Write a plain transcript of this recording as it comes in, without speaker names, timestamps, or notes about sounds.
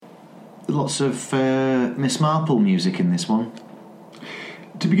lots of Miss Marple music in this one.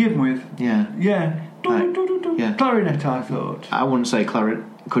 To begin with? Yeah. Yeah. Yeah. Clarinet, I thought. I wouldn't say clarinet.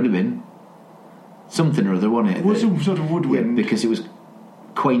 Could have been. Something or other, wasn't it? It was some sort of woodwind. Yeah, because it was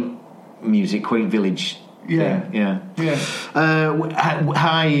quaint music, quaint village. Yeah.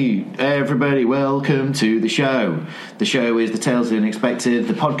 Hi, everybody. Welcome to the show. The show is The Tales of the Unexpected.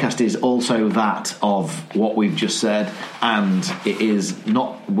 The podcast is also that of what we've just said, and it is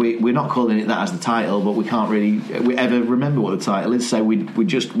not. We're not calling it that as the title, but we can't really ever remember what the title is. So we've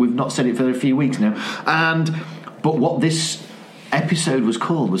not said it for a few weeks now. But what this episode was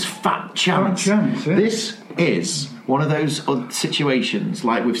called was Fat Chance. Fat Chance, yeah. This is one of those situations,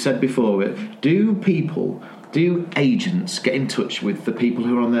 like we've said before, do agents get in touch with the people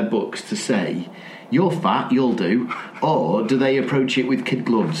who are on their books to say, you're fat, you'll do, or do they approach it with kid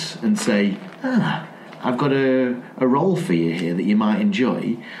gloves and say, I've got a role for you here that you might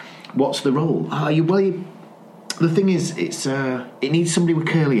enjoy. What's the role? The thing is, it needs somebody with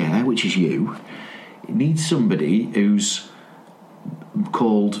curly hair, which is you. It needs somebody who's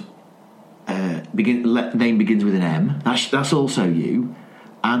called name begins with an M. That's also you,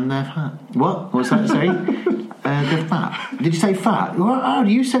 and they're fat. What was that say? They're fat. Did you say fat? Well,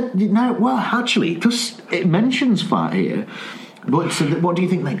 you said no. Well, actually, it mentions fat here. But so what do you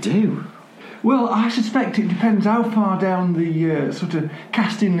think they do? Well, I suspect it depends how far down the sort of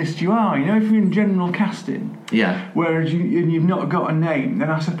casting list you are. You know, if you're in general casting, yeah. Whereas you've not got a name, then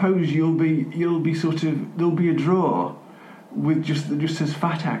I suppose you'll be sort of, there'll be a draw with just says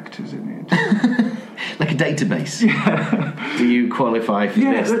fat actors in it. Like a database. Yeah. Do you qualify for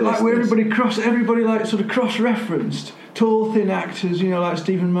this? Yeah, like where everybody like sort of cross-referenced tall, thin actors, you know, like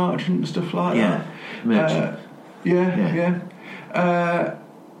Stephen Marchant and stuff like that. Yeah.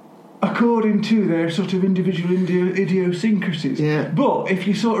 According to their sort of individual idiosyncrasies. Yeah. But if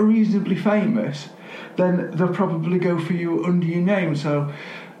you're sort of reasonably famous, then they'll probably go for you under your name. So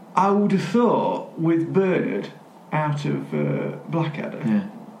I would have thought with Bernard out of Blackadder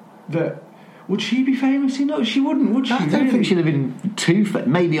that would she be famous enough? She wouldn't, would she? I don't think she'd have been too famous.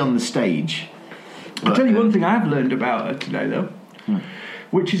 Maybe on the stage. I'll tell you one thing I've learned about her today, though,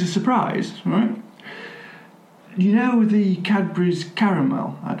 which is a surprise, right? You know the Cadbury's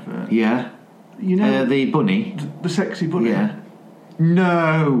caramel advert? Yeah. You know the bunny? The sexy bunny? Yeah.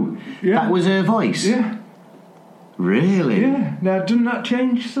 No! Yeah. That was her voice? Yeah. Really? Yeah. Now, doesn't that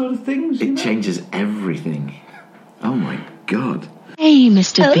change sort of things? It changes everything. Oh, my God. Hey,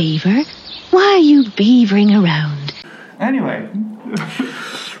 Mr. Beaver. Why are you beavering around? Anyway.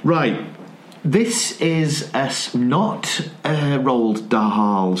 Right. This is not a Roald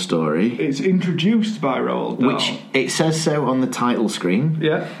Dahl story. It's introduced by Roald Dahl. Which it says so on the title screen.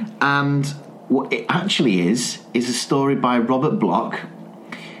 Yeah. And what it actually is a story by Robert Bloch,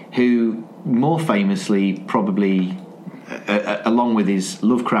 who more famously, probably, along with his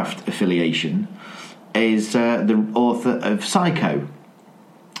Lovecraft affiliation, is the author of Psycho.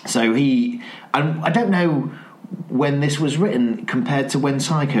 So I don't know when this was written compared to when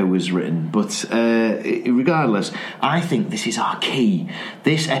Psycho was written, but regardless, I think this is our key.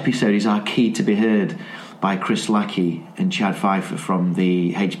 This episode is our key to be heard by Chris Lackey and Chad Pfeiffer from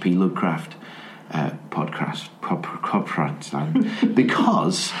the H.P. Lovecraft podcast,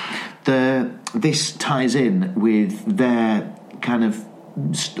 because this ties in with their kind of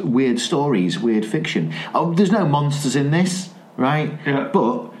weird stories, weird fiction. Oh, there's no monsters in this, right? Yeah.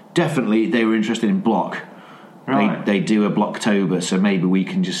 But definitely they were interested in Bloch. Right. They do a Blocktober, so maybe we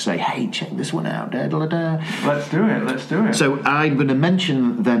can just say, hey, check this one out. Let's do it. So I'm going to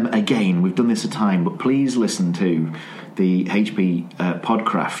mention them again. We've done this a time, but please listen to the HP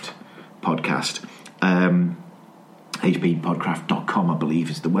Podcraft podcast. HPPodcraft.com, I believe,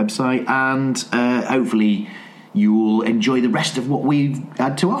 is the website. And hopefully you'll enjoy the rest of what we've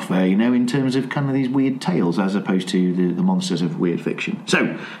had to offer, you know, in terms of kind of these weird tales as opposed to the monsters of weird fiction.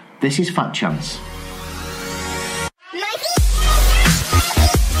 So, this is Fat Chance.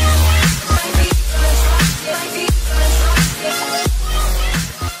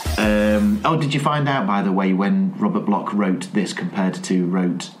 Did you find out, by the way, when Robert Bloch wrote this compared to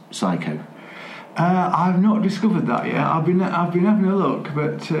wrote Psycho? I've not discovered that yet. I've been having a look,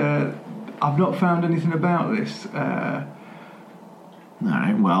 but I've not found anything about this. All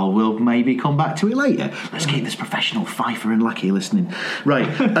right, well, we'll maybe come back to it later. Let's keep this professional Pfeiffer and Lackey listening.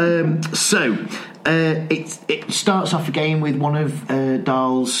 Right, so it starts off again with one of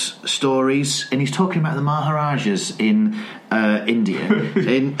Dahl's stories, and he's talking about the Maharajas in India.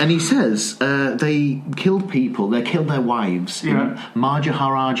 And he says they killed people, they killed their wives in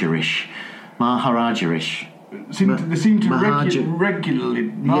Maharaja-ish They seem to regularly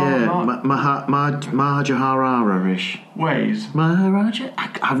Mahajahara-ish ways. Maharaja?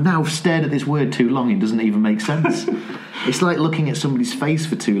 I've now stared at this word too long, it doesn't even make sense. It's like looking at somebody's face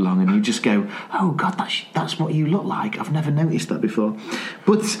for too long and you just go, oh God, that's what you look like. I've never noticed that before.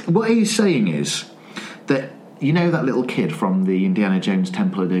 But what he's saying is that, you know that little kid from the Indiana Jones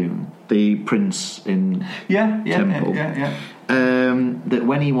Temple of Doom, the prince in Temple? Yeah. That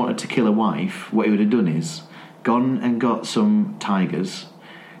when he wanted to kill a wife, what he would have done is gone and got some tigers,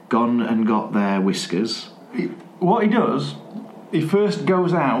 gone and got their whiskers. What he does, he first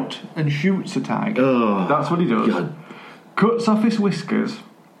goes out and shoots a tiger. Oh, that's what he does. God. Cuts off his whiskers,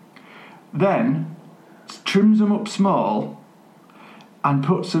 then trims them up small and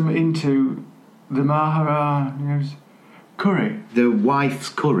puts them into the Maharaja's curry. The wife's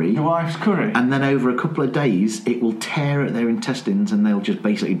curry. The wife's curry. And then over a couple of days, it will tear at their intestines and they'll just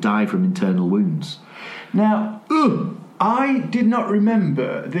basically die from internal wounds. Now, I did not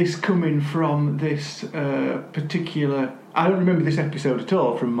remember this coming from this particular... I don't remember this episode at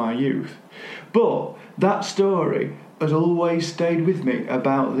all from my youth. But that story has always stayed with me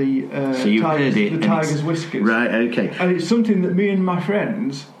about the so you've heard it, the tiger's whiskers. Right, okay. And it's something that me and my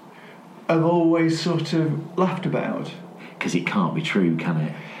friends have always sort of laughed about. Because it can't be true, can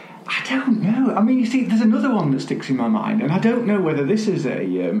it? I don't know. I mean, you see, there's another one that sticks in my mind, and I don't know whether this is a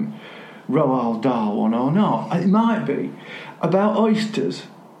Roald Dahl one or not. It might be. About oysters.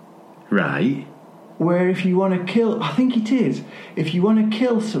 Right. Where if you want to kill... I think it is. If you want to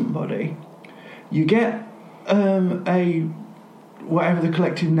kill somebody, you get a... whatever the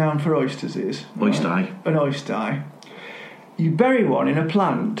collective noun for oysters is. Oyster. Right? An oyster. You bury one in a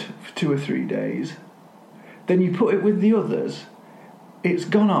plant for 2 or 3 days. Then you put it with the others. It's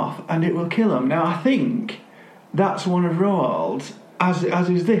gone off and it will kill them. Now, I think that's one of Roald's, as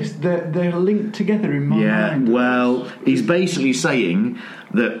is this. They're linked together in my mind. Yeah, well, he's basically saying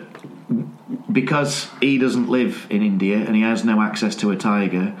that because he doesn't live in India and he has no access to a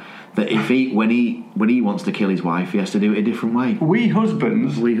tiger, that if when he wants to kill his wife, he has to do it a different way. We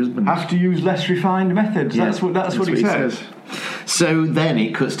husbands have to use less refined methods. Yeah, that's what he says. So then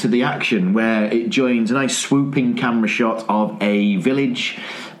it cuts to the action where it joins a nice swooping camera shot of a village,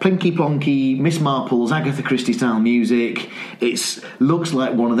 plinky plonky, Miss Marple's Agatha Christie style music. It looks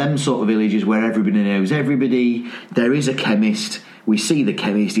like one of them sort of villages where everybody knows everybody. There is a chemist. We see the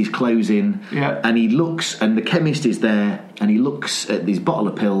chemist, he's closing, and he looks, and the chemist is there, and he looks at this bottle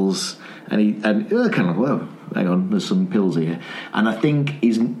of pills, and kind of, well, hang on, there's some pills here. And I think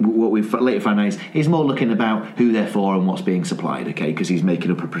what we've later found out is he's more looking about who they're for and what's being supplied, okay, because he's making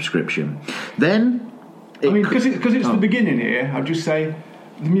up a prescription. Then... because it's the beginning here, I'd just say,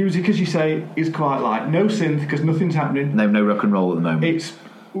 the music, as you say, is quite light. No synth, because nothing's happening. No rock and roll at the moment. It's,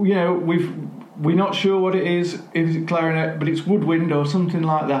 we're not sure what it is. Is it clarinet? But it's woodwind or something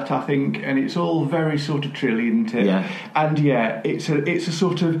like that, I think. And it's all very sort of trilly, isn't it? Yeah. And it's a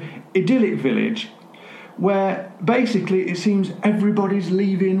sort of idyllic village where basically it seems everybody's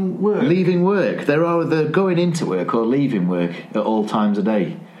leaving work. They're either going into work or leaving work at all times of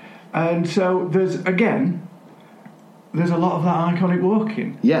day. And so there's a lot of that iconic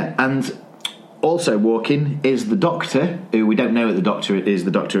walking. Yeah, and also walking is the Doctor, who we don't know that the Doctor is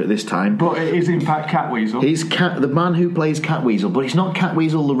the Doctor at this time. But it is in fact Catweasel. He's the man who plays Catweasel, but it's not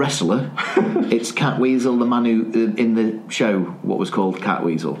Catweasel the wrestler. It's Catweasel the man who, in the show, what was called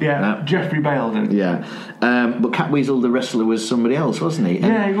Catweasel. Yeah, Jeffrey Baildon. Yeah. But Catweasel the wrestler was somebody else, wasn't he?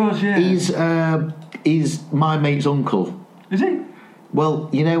 Yeah, he was, yeah. He's my mate's uncle. Is he? Well,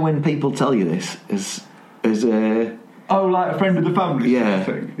 you know when people tell you this as oh, like a friend of the family sort of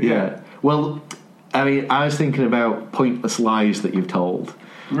thing. Yeah. Well, I mean, I was thinking about pointless lies that you've told.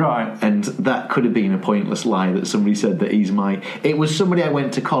 Right. And that could have been a pointless lie that somebody said that he's my... It was somebody I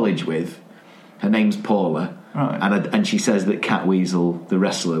went to college with. Her name's Paula. Right. And she says that Catweasel, the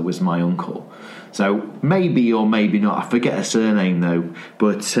wrestler, was my uncle. So maybe or maybe not. I forget her surname, though.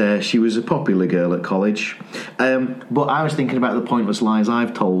 But she was a popular girl at college. But I was thinking about the pointless lies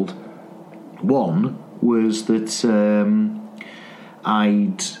I've told. One was that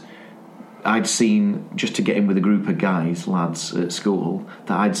I'd seen, just to get in with a group of lads at school,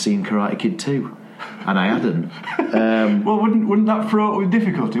 that I'd seen Karate Kid 2, and I hadn't. Well, wouldn't that throw it with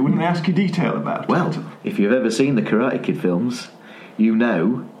difficulty? Wouldn't they ask you detail about it? Well, if you've ever seen the Karate Kid films, you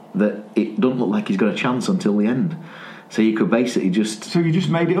know that it doesn't look like he's got a chance until the end. So you could basically just... So you just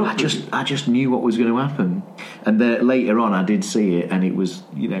made it up? I just knew what was going to happen. And later on I did see it, and it was,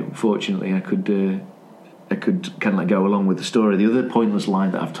 fortunately I could kind of go along with the story. The other pointless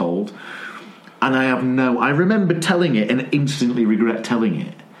line that I've told... And I remember telling it and instantly regret telling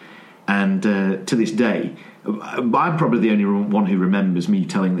it. And to this day, I'm probably the only one who remembers me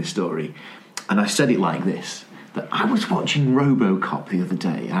telling this story. And I said it like this, that I was watching RoboCop the other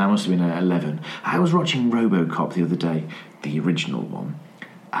day, and I must have been 11. I was watching RoboCop the other day, the original one,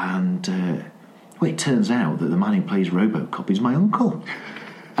 and it turns out that the man who plays RoboCop is my uncle.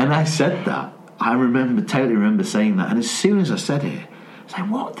 And I said that. I totally remember saying that. And as soon as I said it, I was like,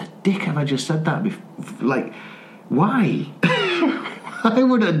 what the dick have I just said that? Like, why? Why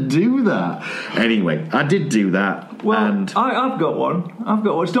would I do that? Anyway, I did do that. Well, and I've got one.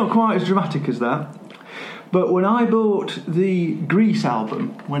 It's not quite as dramatic as that. But when I bought the Grease album,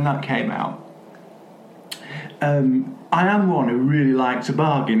 when that came out, I am one who really likes a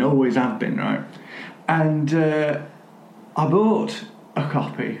bargain, always have been, right? And I bought a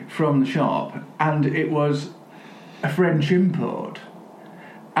copy from the shop, and it was a French import.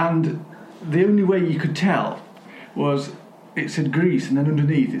 And the only way you could tell was it said Grease, and then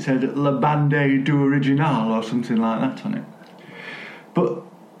underneath it said La Bande du Original or something like that on it. But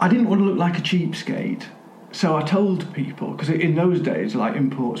I didn't want to look like a cheapskate, so I told people, because in those days, like,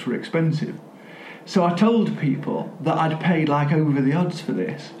 imports were expensive. So I told people that I'd paid like over the odds for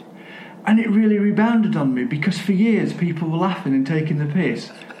this. And it really rebounded on me, because for years people were laughing and taking the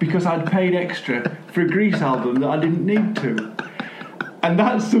piss because I'd paid extra for a Grease album that I didn't need to. And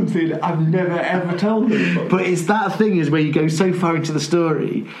that's something I've never ever told them. But it's that thing is where you go so far into the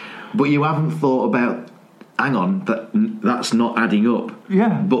story, but you haven't thought about, hang on, that's not adding up.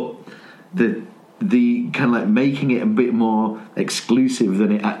 Yeah. But the kind of like making it a bit more exclusive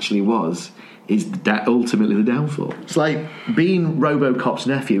than it actually was is ultimately the downfall. It's like being RoboCop's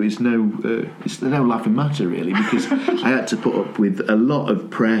nephew is it's no laughing matter, really, because I had to put up with a lot of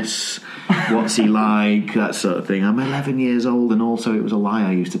press, what's he like, that sort of thing. I'm 11 years old, and also it was a lie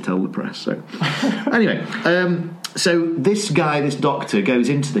I used to tell the press. So anyway, so this doctor goes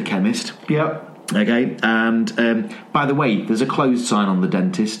into the chemist. Yep. Okay, and by the way, there's a closed sign on the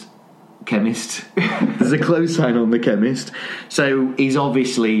chemist. There's a closed sign on the chemist. So he's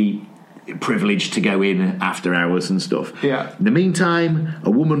obviously privileged to go in after hours and stuff. Yeah. In the meantime, a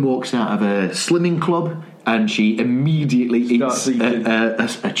woman walks out of a slimming club, and she immediately eats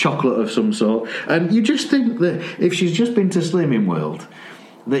a chocolate of some sort. And you just think that if she's just been to Slimming World,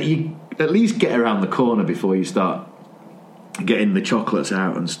 that you at least get around the corner before you start getting the chocolates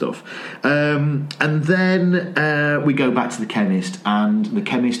out and stuff. And then we go back to the chemist, and the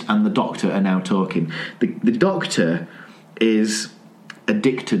chemist and the doctor are now talking. The doctor is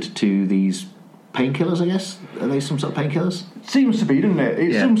addicted to these painkillers, I guess. Are they some sort of painkillers? Seems to be, doesn't it?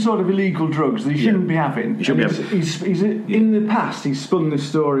 It's some sort of illegal drugs that he shouldn't be having. He shouldn't be having. He's in the past, he's spun this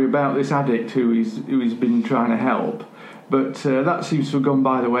story about this addict who he's been trying to help, but that seems to have gone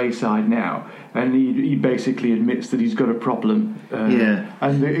by the wayside now, and he basically admits that he's got a problem.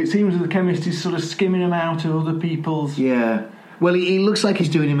 And it seems that the chemist is sort of skimming him out of other people's... Yeah. Well, he looks like he's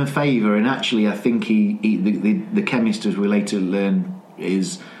doing him a favour, and actually I think the chemist, as we later learn,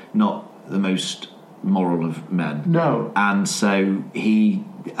 is not the most moral of men. No. And so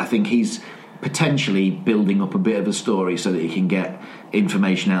I think he's potentially building up a bit of a story so that he can get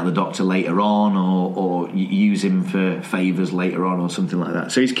information out of the doctor later on, or use him for favours later on, or something like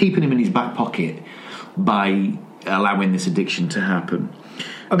that. So he's keeping him in his back pocket by allowing this addiction to happen.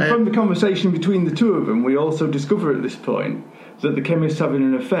 And from the conversation between the two of them, we also discover at this point that the chemist's having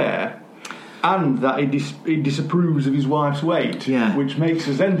an affair, and that he disapproves of his wife's weight, which makes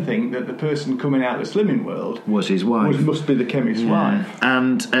us then think that the person coming out of the Slimming World was his wife. Must be the chemist's wife.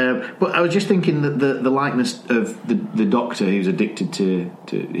 And but I was just thinking that the likeness of the doctor who's addicted to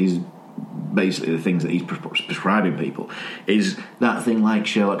his, basically the things that he's prescribing people, is that thing like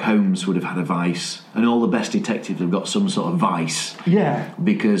Sherlock Holmes would have had a vice, and all the best detectives have got some sort of vice. Yeah.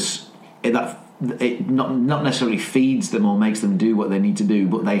 Because it not necessarily feeds them or makes them do what they need to do,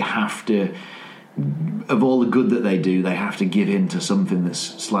 but they have to, of all the good that they do, they have to give in to something that's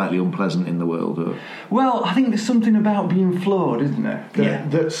slightly unpleasant in the world. Well, I think there's something about being flawed, isn't there?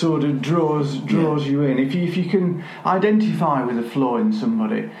 That sort of draws you in. If you can identify with a flaw in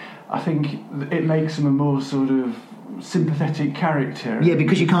somebody, I think it makes them a more sort of sympathetic character. Yeah,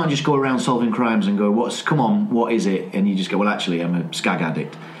 because you can't just go around solving crimes and go, what is it? And you just go, well, actually, I'm a skag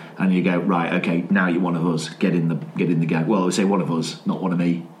addict. And you go, right, okay, now you're one of us. Get in the gang. Well, I would say one of us, not one of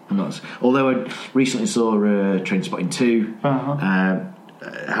me. Although I recently saw Trainspotting 2,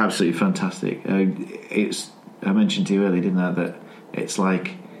 absolutely fantastic. I mentioned to you earlier, didn't I, that it's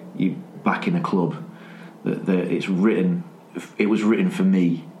like you back in a club. That it was written for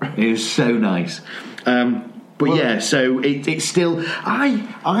me. It was so nice. So it's still.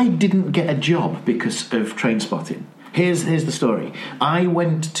 I didn't get a job because of Trainspotting. Here's the story. I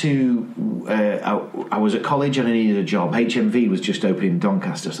went to... I was at college and I needed a job. HMV was just opening in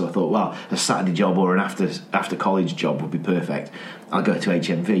Doncaster, so I thought, well, a Saturday job or an after college job would be perfect. I'll go to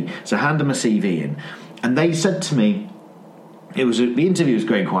HMV. So I handed my CV in, and they said to me, the interview was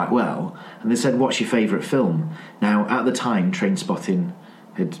going quite well, and they said, what's your favourite film? Now, at the time, Trainspotting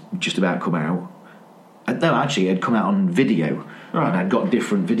had just about come out. No, actually, it had come out on video. Right. And I'd got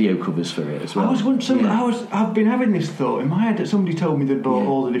different video covers for it as well. I've been having this thought in my head that somebody told me they'd bought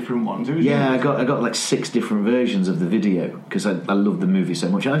all the different ones. I got like 6 different versions of the video because I love the movie so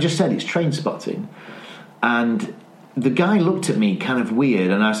much. And I just said it's Trainspotting, and the guy looked at me kind of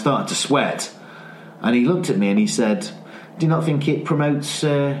weird, and I started to sweat. And he looked at me and he said, "Do you not think it promotes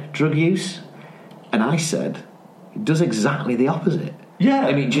drug use?" And I said, "It does exactly the opposite." Yeah,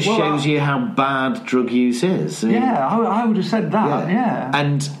 I mean, it just shows you how bad drug use is. I would have said that, yeah.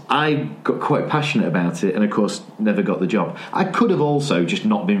 And I got quite passionate about it and, of course, never got the job. I could have also just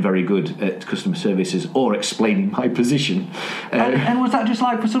not been very good at customer services or explaining my position. And was that just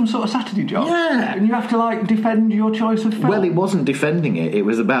like for some sort of Saturday job? Yeah. And you have to, like, defend your choice of film? Well, it wasn't defending it. It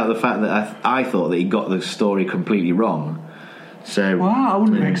was about the fact that I thought that he got the story completely wrong. So, wow, I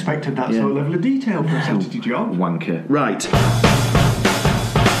wouldn't have expected that sort of level of detail for a Saturday job. Wanker. Right.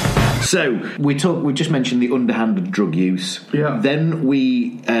 So we just mentioned the underhanded drug use. Yeah. Then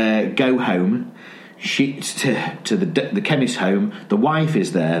we go home. To the chemist's home. The wife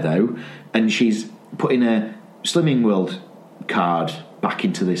is there though, and she's putting a Slimming World card back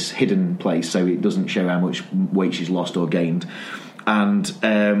into this hidden place so it doesn't show how much weight she's lost or gained. And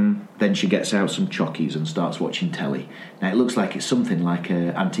then she gets out some chockies and starts watching telly. Now it looks like it's something like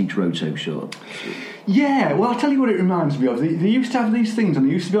an Antiques Roadshow short. Yeah, well, I'll tell you what it reminds me of. They used to have these things, and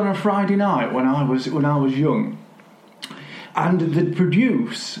they used to be on a Friday night when I was young. And they'd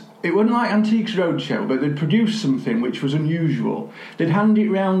produce... It wasn't like Antiques Roadshow, but they'd produce something which was unusual. They'd hand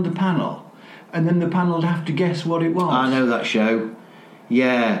it round the panel, and then the panel would have to guess what it was. I know that show.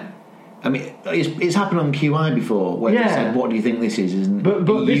 Yeah. I mean, it's happened on QI before, where they said, "What do you think this is?" But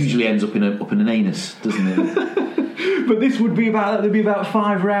it usually ends up in an anus, doesn't it? But this would be there'd be about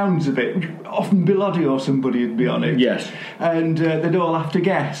 5 rounds of it. Often Bilotti or somebody would be on it. Yes. And they'd all have to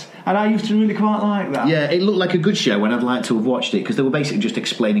guess. And I used to really quite like that. Yeah, it looked like a good show, and I'd like to have watched it because they were basically just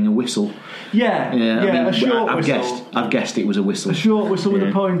explaining a whistle. Yeah, I mean, a short whistle. I've guessed it was a whistle. A short whistle with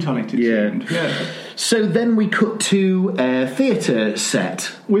a point on it. It seemed. Yeah. So then we cut to a theatre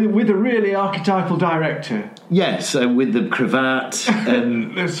set with a really archetypal director. Yes, with the cravat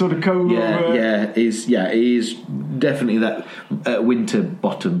and the sort of comb over. He is definitely that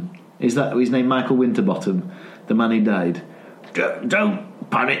Winterbottom. Is that his name? Michael Winterbottom, the man who died. Don't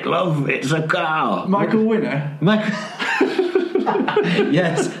panic, love. It's a car. Michael Winner.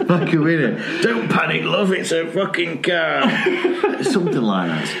 Yes, Michael Winner. Don't panic, love. It's a fucking car. Something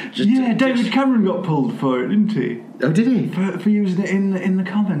like that. David Cameron got pulled for it, didn't he? Oh, did he? For using it in the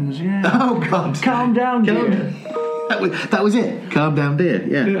Commons. Yeah. Oh God. Calm down, dear. That was it. Calm down, dear.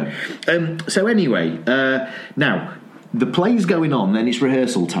 Yeah. So anyway, now the play's going on, and it's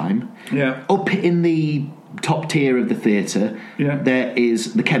rehearsal time. Yeah. Up in the top tier of the theatre, there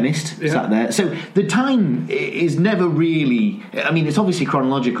is the chemist sat there. So the time is never really... I mean, it's obviously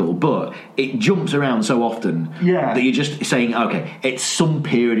chronological, but it jumps around so often that you're just saying, okay, it's some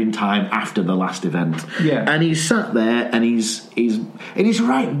period in time after the last event. Yeah. And he's sat there, and he's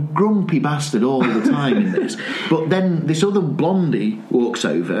right grumpy bastard all the time in this. But then this other blondie walks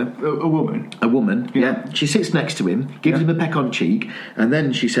over. A woman. A woman, yeah. She sits next to him, gives him a peck on cheek, and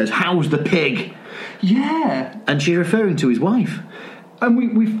then she says, "How's the pig?" Yeah, and she's referring to his wife. And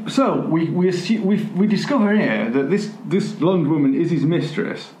we discover here that this blonde woman is his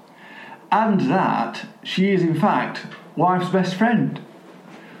mistress, and that she is in fact wife's best friend.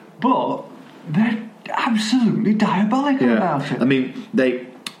 But they're absolutely diabolical about it. I mean,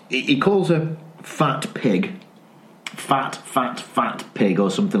 he calls her fat pig, fat pig, or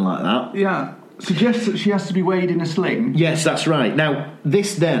something like that. Yeah. Suggests that she has to be weighed in a sling. Yes, that's right. Now,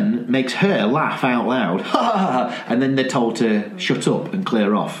 this then makes her laugh out loud. And then they're told to shut up and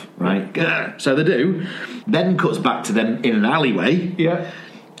clear off, right? So they do. Then cuts back to them in an alleyway. Yeah.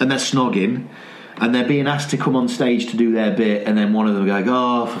 And they're snogging. And they're being asked to come on stage to do their bit. And then one of them goes,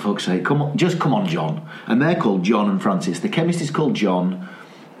 "Oh, for fuck's sake, come on, John." And they're called John and Francis. The chemist is called John.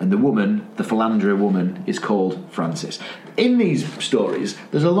 And the woman, the philanderer woman, is called Frances. In these stories,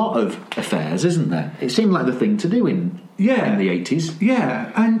 there's a lot of affairs, isn't there? It seemed like the thing to do in the 80s. Yeah,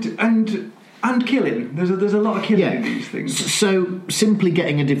 and And killing. There's a lot of killing in these things. So simply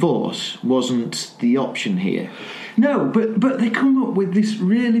getting a divorce wasn't the option here. No, but they come up with this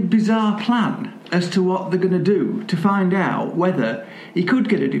really bizarre plan as to what they're going to do to find out whether he could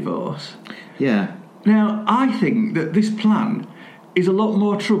get a divorce. Yeah. Now, I think that this plan is a lot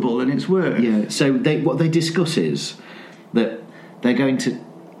more trouble than it's worth. Yeah. So what they discuss is that they're going to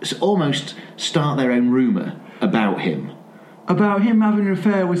almost start their own rumour about him. About him having an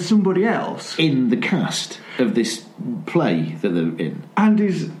affair with somebody else. In the cast of this play that they're in. And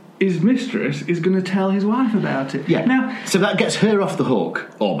his mistress is going to tell his wife about it. Yeah. Now, so that gets her off the hook,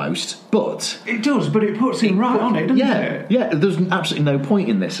 almost. But... It does, but it puts him right on it, doesn't it? Yeah, there's absolutely no point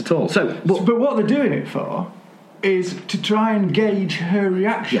in this at all. But what they're doing it for is to try and gauge her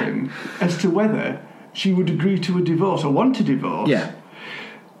reaction as to whether she would agree to a divorce or want a divorce. Yeah.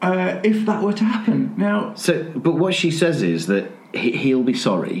 If that were to happen. Now... But what she says is that he'll be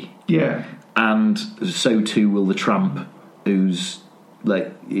sorry. Yeah. And so too will the tramp who's...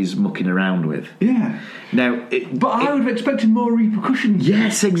 he's mucking around with. Yeah. Now, I would have expected more repercussions.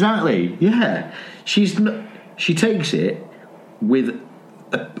 Yes, exactly. Yeah, she takes it with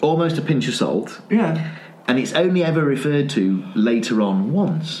almost a pinch of salt. Yeah. And it's only ever referred to later on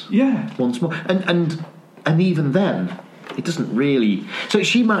once. Yeah. Once more, and even then, it doesn't really. So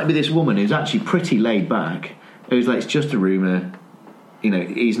she might be this woman who's actually pretty laid back. Who's like, it's just a rumour.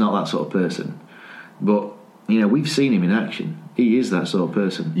 He's not that sort of person, but. We've seen him in action. He is that sort of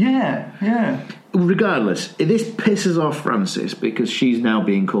person. Yeah, yeah. Regardless, this pisses off Frances because she's now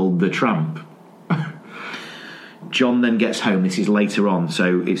being called the tramp. John then gets home. This is later on,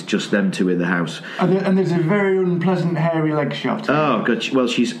 so it's just them two in the house. And there's a very unpleasant hairy leg shot. Oh, God. Well,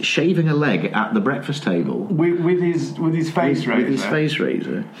 she's shaving a leg at the breakfast table. With his face razor. With his face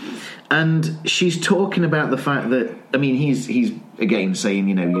razor. And she's talking about the fact that, he's again saying,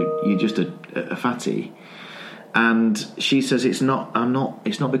 you're just a fatty. And she says it's not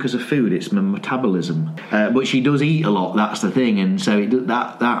because of food, it's my metabolism. But she does eat a lot, that's the thing, and so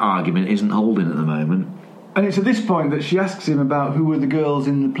that argument isn't holding at the moment. And it's at this point that she asks him about who were the girls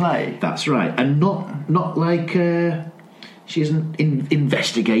in the play. That's right, and not like she isn't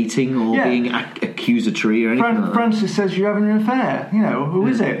investigating or being accusatory or anything like that. Frances says you're having an affair. Who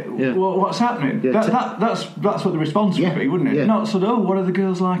is it? Yeah. What's happening? Yeah. That's what the response would be, wouldn't it? Yeah. Not sort of, what are the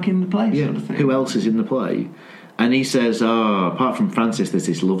girls like in the play sort of thing. Who else is in the play? And he says, apart from Frances, there's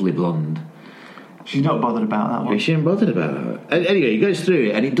this lovely blonde. She's not bothered about that one. She ain't bothered about that. Anyway, he goes through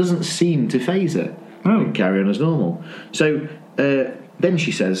it, and it doesn't seem to faze her. No. Carry on as normal. So then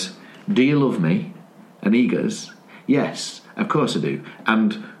she says, do you love me? And he goes, yes, of course I do.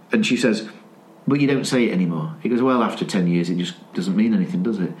 And she says, but you don't say it anymore. He goes, well, after 10 years, it just doesn't mean anything,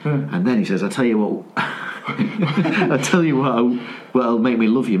 does it? And then he says, I'll tell you what... what'll make me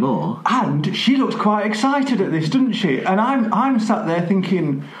love you more. And she looks quite excited at this, doesn't she? And I'm sat there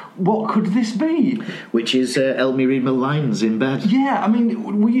thinking, what could this be? Which is help me read my lines in bed. Yeah,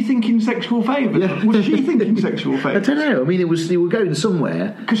 were you thinking sexual favours? Yeah. Was she thinking sexual favours? I don't know. They were going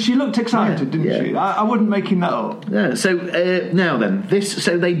somewhere. Because she looked excited, didn't she? I wasn't making that up. Yeah. So now then,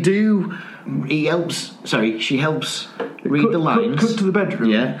 so they do. She helps read the lines. Cut to the bedroom.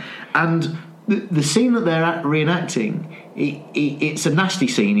 Yeah, and. The scene that they're reenacting, it's a nasty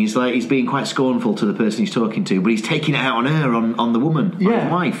scene. He's being quite scornful to the person he's talking to, but he's taking it out on her, on the woman, on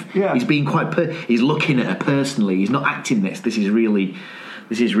his wife. Yeah. He's being he's looking at her personally. He's not acting this. This is real.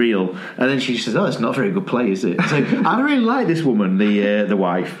 And then she says, "Oh, it's not a very good play, is it?" So I really like this woman, the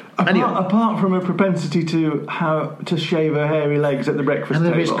wife. Apart from a propensity to shave her hairy legs at the breakfast table.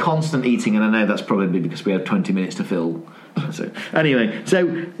 And there is constant eating, and I know that's probably because we have 20 minutes to fill. So anyway,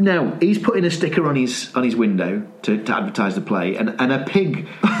 so now he's putting a sticker on his window to advertise the play, and a pig,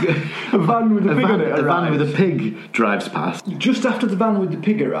 a van with a pig on it arrives. A van with a pig drives past. Just after the van with the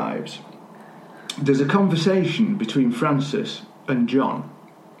pig arrives, there's a conversation between Frances and John,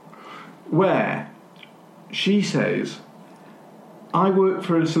 where she says, "I work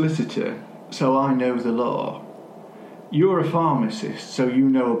for a solicitor, so I know the law. You're a pharmacist, so you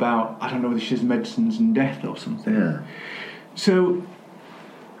know about, I don't know whether she says medicines and death or something." Yeah. So,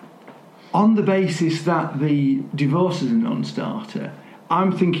 on the basis that the divorce is a non-starter,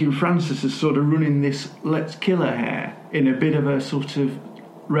 I'm thinking Frances is sort of running this let's kill her hair in a bit of a sort of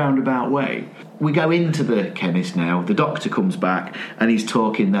roundabout way. We go into the chemist now. The doctor comes back and he's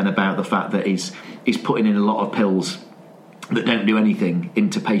talking then about the fact that he's putting in a lot of pills that don't do anything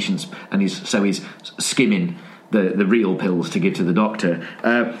into patients, and he's skimming the real pills to give to the doctor.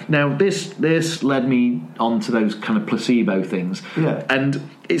 Now this led me on to those kind of placebo things. Yeah. And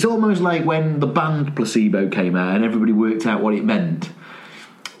it's almost like when the band Placebo came out and everybody worked out what it meant.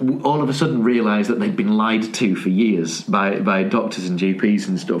 all of a sudden realised that they'd been lied to for years by doctors and GPs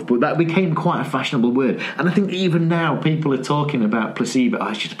and stuff. But that became quite a fashionable word, and I think even now people are talking about placebo. Oh,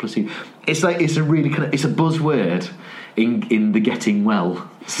 it's just a placebo. It's like it's a really it's a buzzword in the getting well.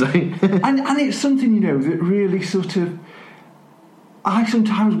 So and it's something that really sort of. I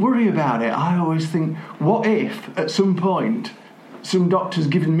sometimes worry about it. I always think, what if at some point some doctor's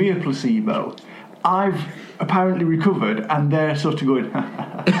given me a placebo? I've apparently recovered, and they're sort of going,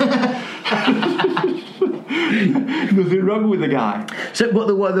 nothing wrong with the guy. So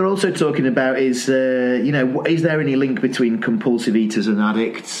what they're also talking about is, is there any link between compulsive eaters and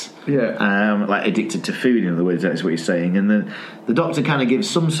addicts? Yeah. Like addicted to food, in other words, that's what he's saying. And the doctor kind of gives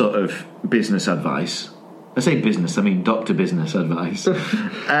some sort of business advice. I say business, I mean doctor business advice.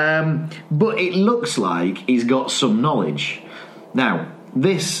 But it looks like he's got some knowledge. Now,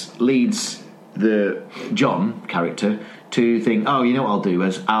 this leads the John character to think, oh, you know what I'll do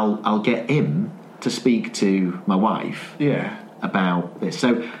is I'll get him to speak to my wife about this.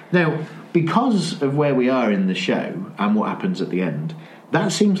 So now, because of where we are in the show and what happens at the end,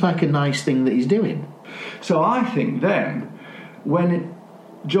 that seems like a nice thing that he's doing. So I think then when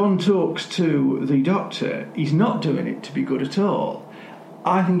John talks to the doctor, he's not doing it to be good at all.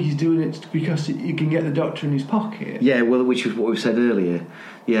 I think he's doing it because he can get the doctor in his pocket. Yeah, well, which is what we said earlier.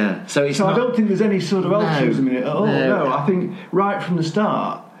 Yeah, so it's. So I don't think there's any sort of altruism in it at all. No, I think right from the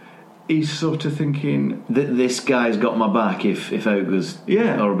start, he's sort of thinking that this guy's got my back if Oak was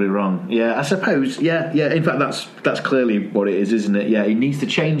horribly wrong. Yeah, I suppose. Yeah. In fact, that's clearly what it is, isn't it? Yeah, he needs to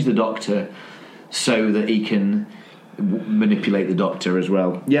change the doctor so that he can manipulate the doctor as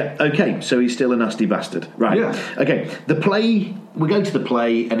well. Yeah, okay, so he's still a nasty bastard. Right. Yeah. Okay, the play, we go to the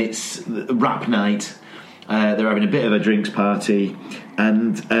play and it's rap night. They're having a bit of a drinks party,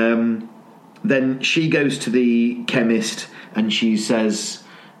 and then she goes to the chemist and she says,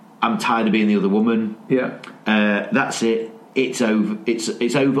 I'm tired of being the other woman. Yeah. That's it. It's over.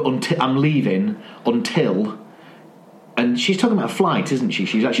 It's over until I'm leaving until. And she's talking about a flight, isn't she?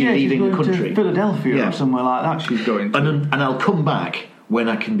 She's actually leaving the country. To Philadelphia or somewhere like that she's going to. And I'll come back when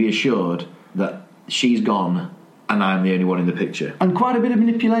I can be assured that she's gone and I'm the only one in the picture. And quite a bit of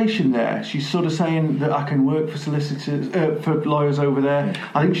manipulation there. She's sort of saying that I can work for solicitors, for lawyers over there. Yeah.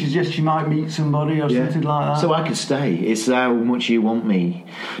 I think she suggests she might meet somebody or something like that. So I could stay. It's how much you want me.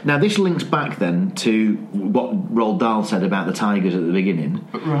 Now, this links back then to what Roald Dahl said about the tigers at the beginning.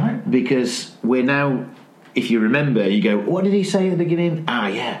 Right. Because we're now... If you remember, you go, what did he say at the beginning?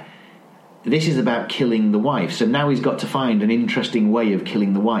 This is about killing the wife. So now he's got to find an interesting way of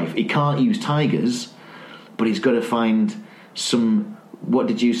killing the wife. He can't use tigers, but he's got to find some, what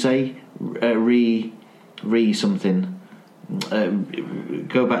did you say? Re something.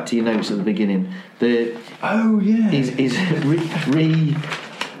 Go back to your notes at the beginning. Is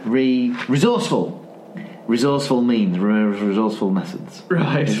resourceful. Resourceful means resourceful methods.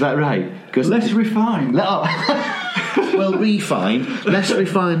 Right. Is that right? Less refined. Well, refined. Less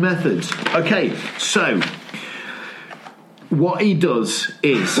refined methods. Okay, so what he does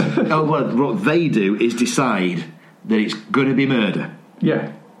is... what they do is decide that it's going to be murder.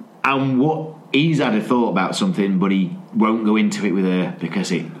 Yeah. And what he's had a thought about something, but he won't go into it with her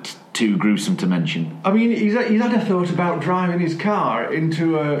because it's too gruesome to mention. I mean, he's had a thought about driving his car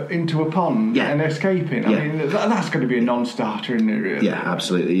into a pond and escaping. I mean, that's going to be a non-starter, isn't it, really? Yeah,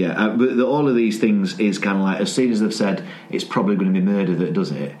 absolutely, yeah. But all of these things is kind of like, as soon as they've said it's probably going to be murder that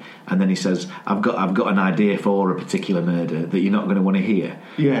does it, and then he says, I've got an idea for a particular murder that you're not going to want to hear.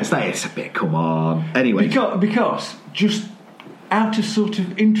 Yeah. It's a bit, come on. Anyway. Because just out of sort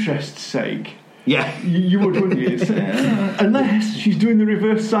of interest's sake... Yeah, you would, wouldn't you? Unless she's doing the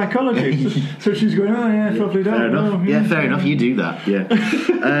reverse psychology, so she's going, probably don't. Fair enough. Yeah, fair enough. You do that. Yeah.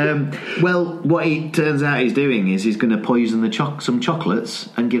 Well, what it turns out he's doing is he's going to poison some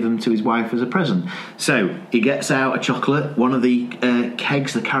chocolates and give them to his wife as a present. So he gets out a chocolate, one of the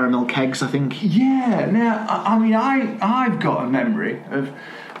kegs, the caramel kegs, I think. Yeah. Now, I mean, I've got a memory of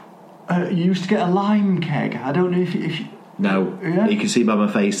you used to get a lime keg. I don't know if you No, you can see by my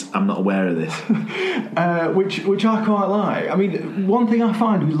face I'm not aware of this. Which I quite like. I mean, one thing I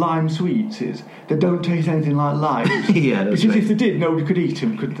find with lime sweets is they don't taste anything like limes. Yeah, that's because right. if they did, nobody could eat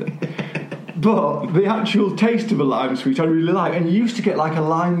them, could they? But the actual taste of a lime sweet I really like. And you used to get like a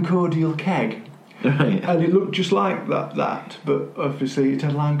lime cordial keg. Right. And it looked just like that, but obviously it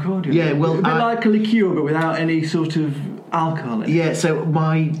had lime cordial. Yeah, well, a bit like a liqueur, but without any sort of alcohol in it. Yeah, so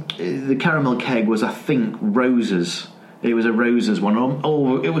the caramel keg was, I think, Roses. It was a Roses one,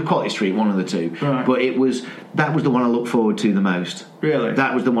 or it was Quality Street, one of the two. Right. But that was the one I looked forward to the most. Really?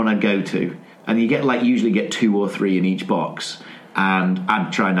 That was the one I'd go to. And you usually get 2 or 3 in each box. and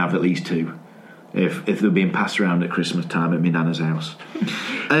I'd try and have at least 2 if they're being passed around at Christmas time at my nana's house.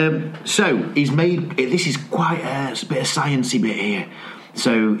 So he's made this is quite a bit of sciencey bit here.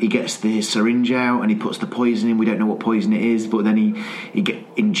 So he gets the syringe out and he puts the poison in. We don't know what poison it is, but then he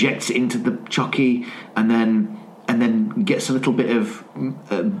injects it into the chocky and then gets a little bit of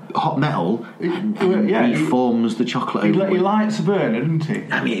hot metal and he forms the chocolate. He lights a burner, doesn't he?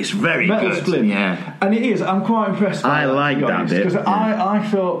 I mean, it's very metal good. splint. Yeah, and it is. I'm quite impressed. I like that bit because I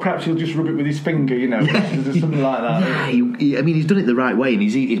thought perhaps he'll just rub it with his finger, something like that. Yeah, he's done it the right way, and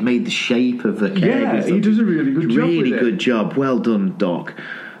he's made the shape of the keg. Yeah, he does a really good job. Really good job. Well done, Doc.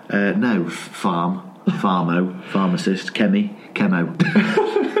 Pharmacist, chemo.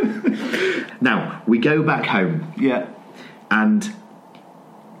 Now we go back home. Yeah, and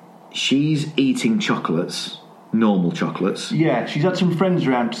she's eating chocolates, normal chocolates. Yeah, she's had some friends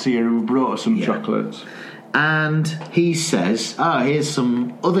around to see her who brought her some chocolates. And he says, here's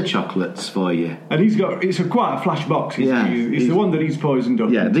some other chocolates for you. And it's quite a flash box. It's the one that he's poisoned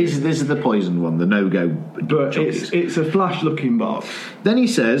up. Yeah, this is the poisoned one, the no-go. But it's a flash-looking box. Then he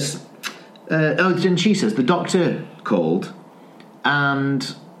says, then she says, the doctor called,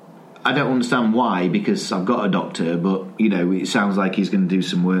 and I don't understand why, because I've got a doctor, but, it sounds like he's going to do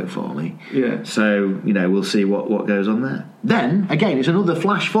some work for me. Yeah. So, we'll see what goes on there. Then, again, it's another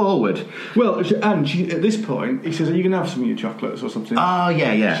flash forward. Well, and at this point, he says, are you going to have some of your chocolates or something? Oh,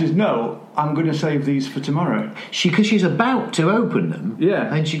 yeah. She says, no, I'm going to save these for tomorrow. Because she's about to open them.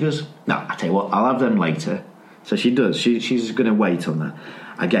 Yeah. And she goes, no, I tell you what, I'll have them later. So she does. She's going to wait on that.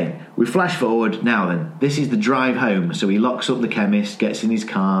 Again, we flash forward. Now then, this is the drive home. So he locks up the chemist, gets in his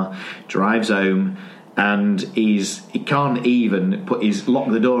car, drives home, and he can't even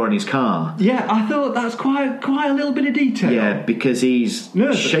lock the door on his car. Yeah, I thought that's quite a little bit of detail. Yeah, because he's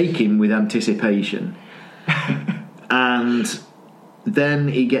shaking with anticipation. And then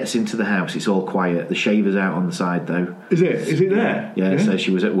he gets into the house. It's all quiet. The shaver's out on the side, though. Is it there? Yeah, so she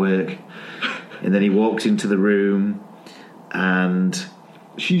was at work. And then he walks into the room, and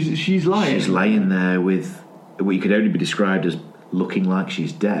she's lying. She's laying there with what could only be described as looking like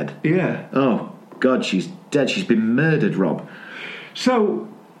she's dead. Yeah. Oh God, she's dead. She's been murdered, Rob. So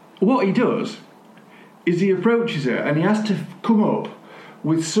what he does is he approaches her and he has to come up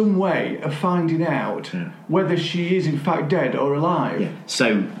with some way of finding out whether she is in fact dead or alive. Yeah.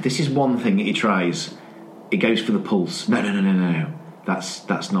 So this is one thing that he tries. He goes for the pulse. No.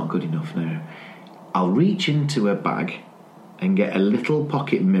 That's not good enough. No. I'll reach into her bag and get a little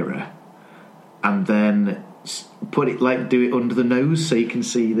pocket mirror and then do it under the nose so you can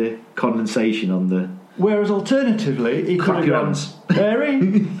see the condensation on the... Whereas alternatively, he could have gone,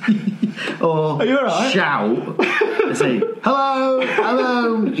 Mary? Or are you all right? Shout and say,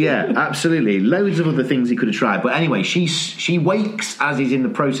 hello. Yeah, absolutely. Loads of other things he could have tried. But anyway, she wakes as he's in the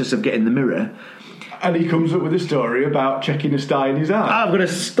process of getting the mirror. And he comes up with a story about checking a sty in his eye. I've got a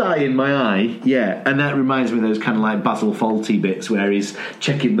sty in my eye, yeah. And that reminds me of those kind of like Basil Fawlty bits where he's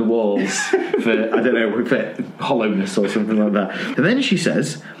checking the walls for, I don't know, for hollowness or something like that. And then she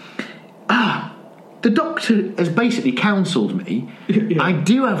says, the doctor has basically counselled me. Yeah. I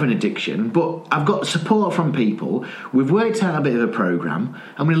do have an addiction, but I've got support from people. We've worked out a bit of a programme.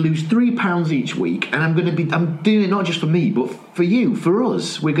 I'm going to lose £3 each week, and I'm doing it not just for me, but for you, for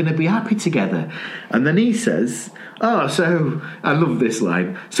us. We're going to be happy together. And then he says, so I love this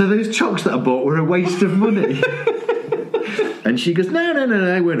line. So those chocks that I bought were a waste of money. And she goes, no,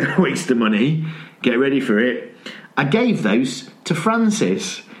 we're not a waste of money. Get ready for it. I gave those to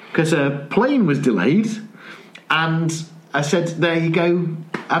Francis because her plane was delayed, and I said, there you go,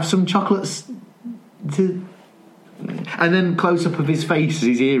 have some chocolates and then close up of his face as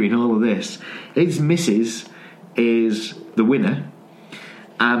he's hearing all of this. His missus is the winner,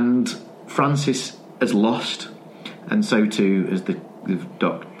 and Francis has lost, and so too has the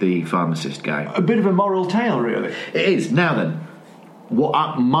pharmacist guy. A bit of a moral tale, really. It is. Now then,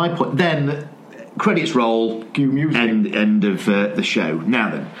 my point then, credits roll, cue music, end of the show. Now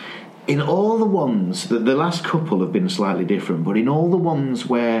then, in all the ones that the last couple have been slightly different, but in all the ones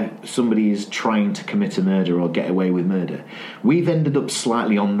where somebody is trying to commit a murder or get away with murder, we've ended up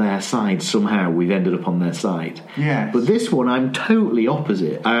slightly on their side. Somehow we've ended up on their side. Yeah. But this one, I'm totally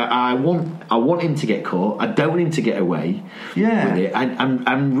opposite. I want him to get caught. I don't want him to get away. Yeah. With it.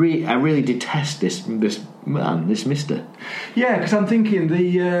 I really detest this man, this mister. Yeah, because I'm thinking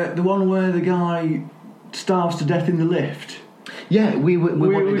the one where the guy starves to death in the lift. Yeah, we're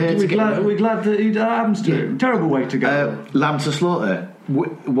glad that it happens to him. Terrible way to go. Lamb to slaughter.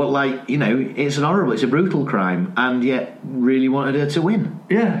 It's it's a brutal crime, and yet really wanted her to win.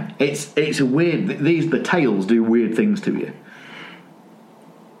 Yeah, it's a weird. The tales do weird things to you.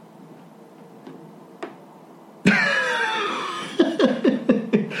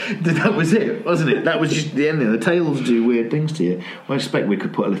 That was it, wasn't it? That was just the ending. The tales do weird things to you. Well, I expect we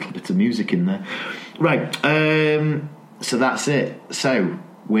could put a little bit of music in there. Right, so that's it. So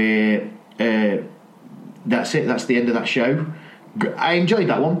we're... that's it. That's the end of that show. I enjoyed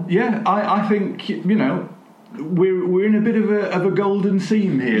that one. Yeah, I think, we're in a bit of a golden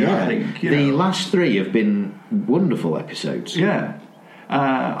seam here, Yeah. I think. The last 3 have been wonderful episodes. Yeah.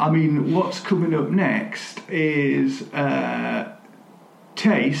 I mean, what's coming up next is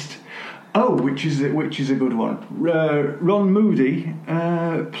Taste. Oh, which is a good one. Ron Moody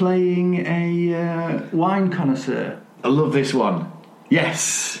playing a wine connoisseur. I love this one.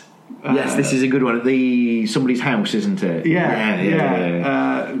 Yes. Yes, this is a good one. At somebody's house, isn't it? Yeah,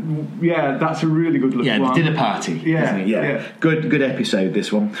 that's a really good look. Yeah, the dinner party. Yeah, isn't it? Yeah. Good episode,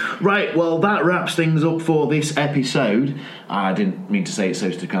 this one. Right, well, that wraps things up for this episode. I didn't mean to say it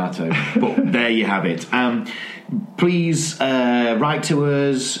so staccato, but there you have it. Please write to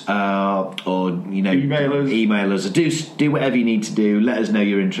us or email us. Do whatever you need to do. Let us know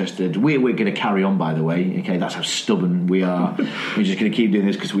you're interested. We're going to carry on, by the way. Okay, that's how stubborn we are. We're just going to keep doing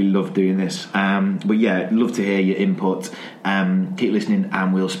this because we love doing this. But yeah, love to hear your input. Keep listening,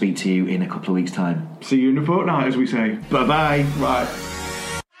 and we'll speak to you in a couple of weeks' time. See you in a fortnight, as we say. Bye-bye. Right.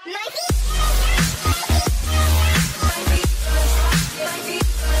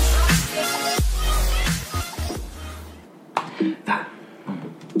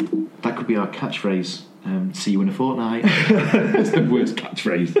 That could be our catchphrase. See you in a fortnight. That's the worst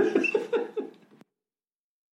catchphrase.